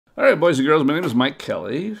All right, boys and girls, my name is Mike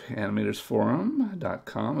Kelly,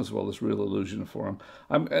 animatorsforum.com, as well as Real Illusion Forum.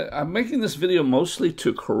 I'm making this video mostly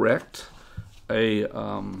to correct a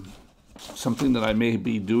something that I may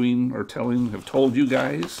be doing or have told you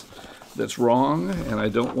guys that's wrong, and I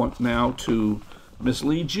don't want now to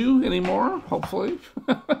mislead you anymore, hopefully.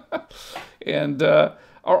 And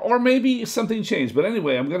or maybe something changed. But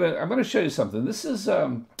anyway, I'm gonna show you something. This is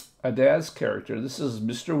a Daz character. This is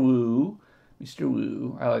Mr. Wu. Mr.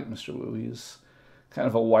 Wu. I like Mr. Wu. He's kind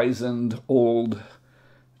of a wizened old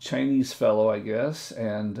Chinese fellow, I guess,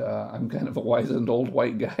 and I'm kind of a wizened old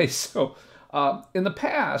white guy. So in the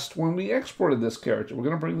past, when we exported this character, we're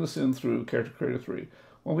going to bring this in through Character Creator 3.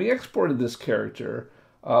 When we exported this character,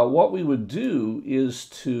 what we would do is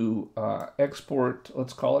to export,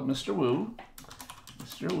 let's call it Mr. Wu.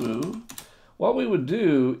 Mr. Wu. What we would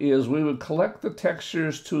do is we would collect the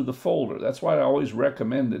textures to the folder. That's what I always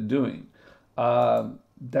recommended doing.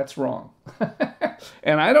 That's wrong.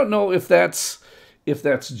 And I don't know if that's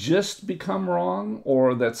just become wrong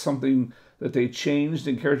or that's something that they changed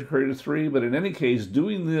in Character Creator 3, but in any case,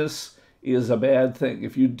 doing this is a bad thing.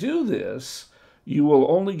 If you do this, you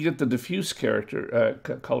will only get the diffuse character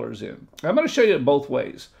colors in. I'm going to show you it both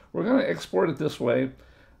ways. We're going to export it this way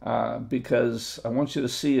because I want you to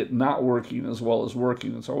see it not working as well as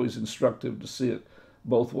working. It's always instructive to see it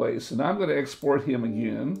both ways. So now I'm going to export him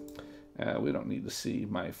again. We don't need to see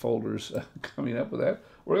my folders coming up with that.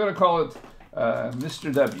 We're going to call it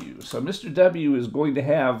Mr. W. So Mr. W is going to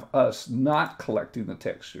have us not collecting the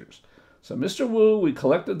textures. So Mr. Wu, we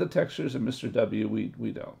collected the textures, and Mr. W,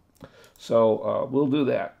 we don't. So we'll do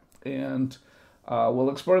that. And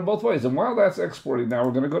we'll export it both ways. And while that's exporting now,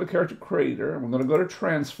 we're going to go to Character Creator, and we're going to go to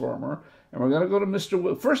Transformer, and we're going to go to Mr.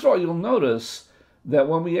 Wu. First of all, you'll notice that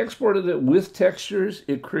when we exported it with textures,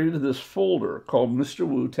 it created this folder called Mr.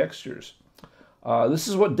 Wu Textures. This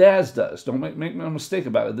is what Daz does. Don't make no mistake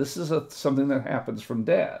about it. This is something that happens from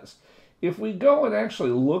Daz. If we go and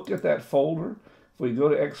actually look at that folder, if we go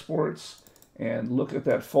to Exports and look at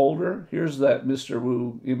that folder, here's that Mr.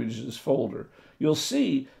 Wu Images folder. You'll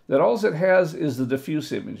see that all it has is the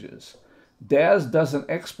diffuse images. Daz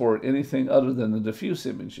doesn't export anything other than the diffuse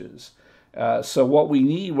images. So what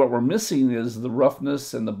we're missing is the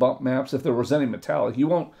roughness and the bump maps. If there was any metallic, you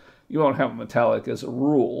won't have metallic as a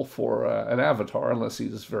rule for an avatar unless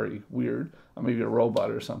he's very weird, or maybe a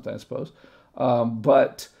robot or something, I suppose.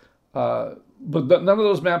 But none of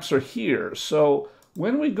those maps are here. So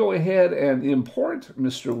when we go ahead and import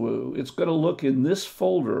Mr. Wu, it's going to look in this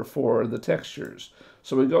folder for the textures.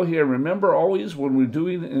 So we go here. Remember, always when we're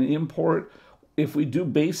doing an import, if we do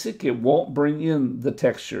basic, it won't bring in the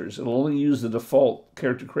textures. It'll only use the default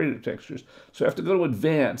Character Creator textures. So we have to go to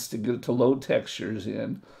Advanced to get it to load textures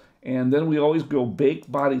in. And then we always go Bake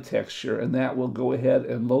Body Texture, and that will go ahead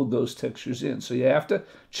and load those textures in. So you have to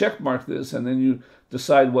check mark this, and then you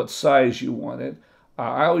decide what size you want it.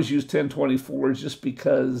 I always use 1024 just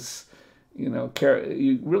because, you know,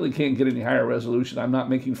 you really can't get any higher resolution. I'm not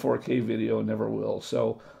making 4K video and never will.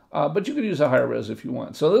 So, but you can use a higher res if you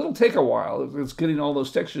want. So it'll take a while. It's getting all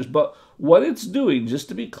those textures. But what it's doing, just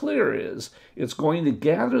to be clear, is it's going to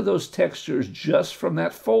gather those textures just from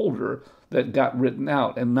that folder that got written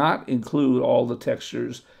out and not include all the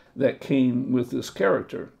textures that came with this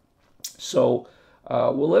character. So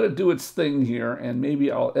we'll let it do its thing here, and maybe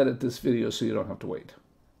I'll edit this video so you don't have to wait.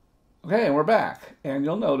 Okay, and we're back. And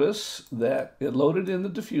you'll notice that it loaded in the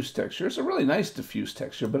diffuse texture. It's a really nice diffuse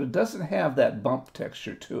texture, but it doesn't have that bump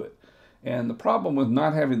texture to it. And the problem with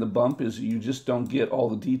not having the bump is you just don't get all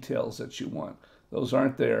the details that you want. Those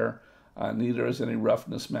aren't there. Neither is any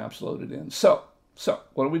roughness maps loaded in. So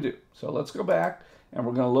what do we do? So let's go back, and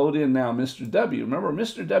we're going to load in now Mr. W. Remember,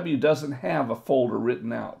 Mr. W doesn't have a folder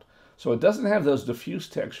written out. So it doesn't have those diffuse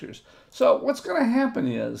textures. So what's going to happen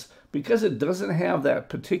is, because it doesn't have that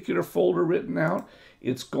particular folder written out,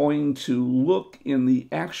 it's going to look in the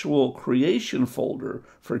actual creation folder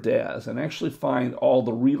for Daz and actually find all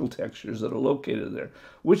the real textures that are located there,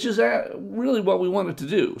 which is really what we want it to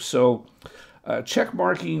do. So check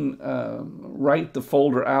marking write the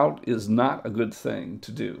folder out is not a good thing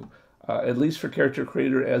to do, at least for Character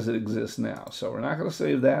Creator as it exists now. So we're not going to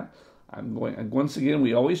save that. Once again,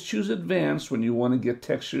 we always choose Advanced when you want to get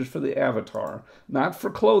textures for the avatar. Not for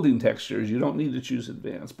clothing textures. You don't need to choose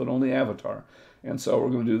Advanced, but only avatar. And so we're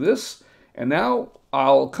going to do this. And now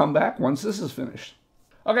I'll come back once this is finished.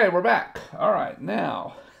 Okay, we're back. All right,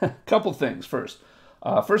 now, a couple things first.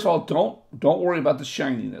 First of all, don't worry about the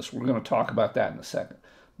shininess. We're going to talk about that in a second.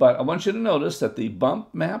 But I want you to notice that the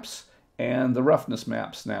bump maps and the roughness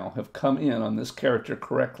maps now have come in on this character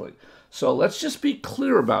correctly. So let's just be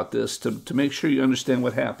clear about this to make sure you understand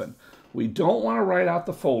what happened. We don't want to write out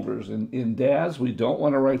the folders. In Daz, we don't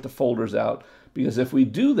want to write the folders out, because if we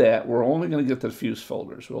do that, we're only going to get the diffuse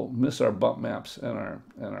folders. We'll miss our bump maps and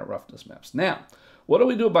our roughness maps. Now, what do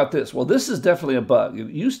we do about this? Well, this is definitely a bug.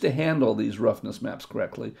 It used to handle these roughness maps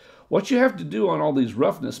correctly. What you have to do on all these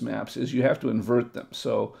roughness maps is you have to invert them.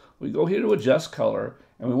 So we go here to adjust color,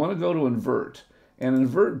 and we want to go to invert. And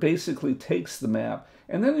invert basically takes the map,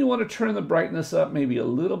 and then you want to turn the brightness up maybe a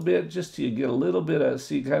little bit, just so you get a little bit of,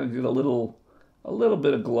 so you kind of get a little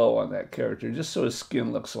bit of glow on that character, just so his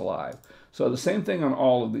skin looks alive. So the same thing on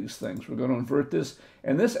all of these things. We're going to invert this,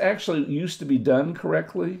 and this actually used to be done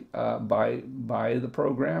correctly by the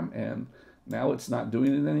program, and now it's not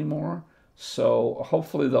doing it anymore. So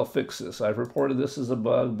hopefully they'll fix this. I've reported this as a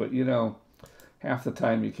bug, but you know, half the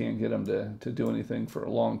time you can't get them to do anything for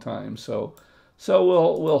a long time. So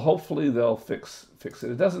we'll hopefully they'll fix it.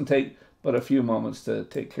 It doesn't take but a few moments to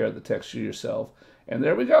take care of the texture yourself. And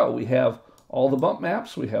there we go. We have all the bump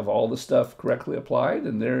maps. We have all the stuff correctly applied,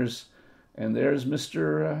 and there's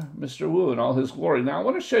Mr. Wu in all his glory. Now I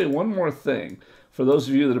want to show you one more thing for those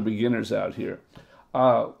of you that are beginners out here.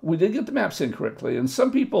 We did get the maps in correctly, and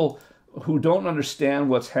some people who don't understand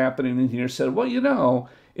what's happening in here said, well, you know,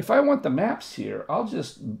 if I want the maps here, I'll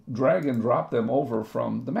just drag and drop them over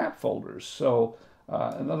from the map folders. So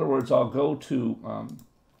in other words, I'll go to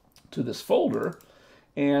this folder,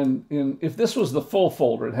 and if this was the full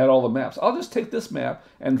folder, it had all the maps, I'll just take this map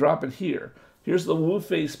and drop it here. Here's the Wu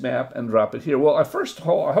face map and drop it here. Well, I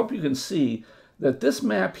hope you can see that this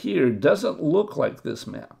map here doesn't look like this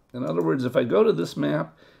map. In other words, if I go to this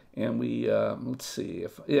map and we, let's see,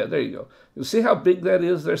 yeah, there you go. You see how big that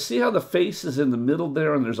is there? See how the face is in the middle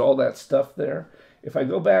there and there's all that stuff there? If I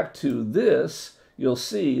go back to this, you'll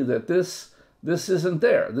see that this isn't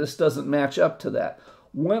there. This doesn't match up to that.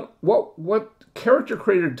 What Character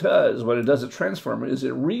Creator does, when it does a transformer, is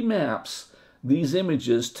it remaps these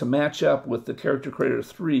images to match up with the Character Creator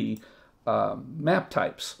 3 map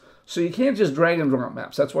types. So you can't just drag and drop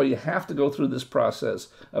maps. That's why you have to go through this process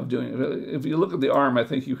of doing it. If you look at the arm, I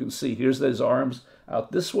think you can see, here's those arms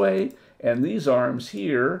out this way, and these arms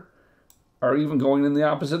here are even going in the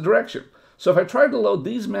opposite direction. So if I tried to load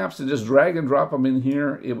these maps and just drag and drop them in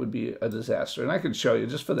here, it would be a disaster. And I can show you,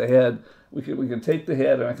 just for the head, we can take the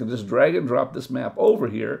head and I can just drag and drop this map over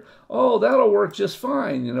here. Oh, that'll work just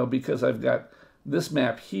fine, you know, because I've got this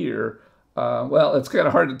map here. Well, it's kind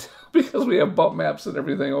of hard to tell because we have bump maps and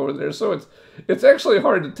everything over there. So it's actually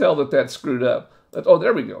hard to tell that that's screwed up. Oh,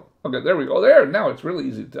 there we go. Okay, there we go. There, now it's really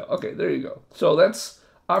easy to tell. Okay, there you go. So that's,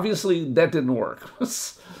 obviously, that didn't work.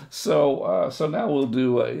 So now we'll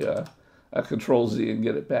do a Control-Z and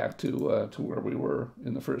get it back to where we were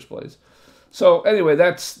in the first place. So anyway,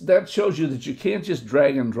 that shows you that you can't just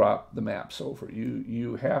drag and drop the maps over.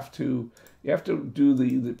 You have to do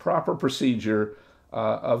the proper procedure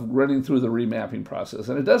of running through the remapping process,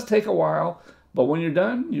 and it does take a while. But when you're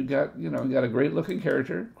done, you got a great looking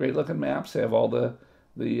character, great looking maps. They have all the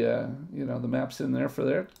maps in there for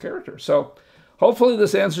their character. So hopefully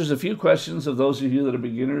this answers a few questions of those of you that are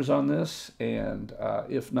beginners on this, and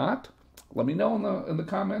if not, let me know in the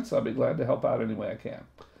comments. I'll be glad to help out any way I can.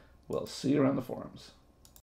 We'll see you around the forums.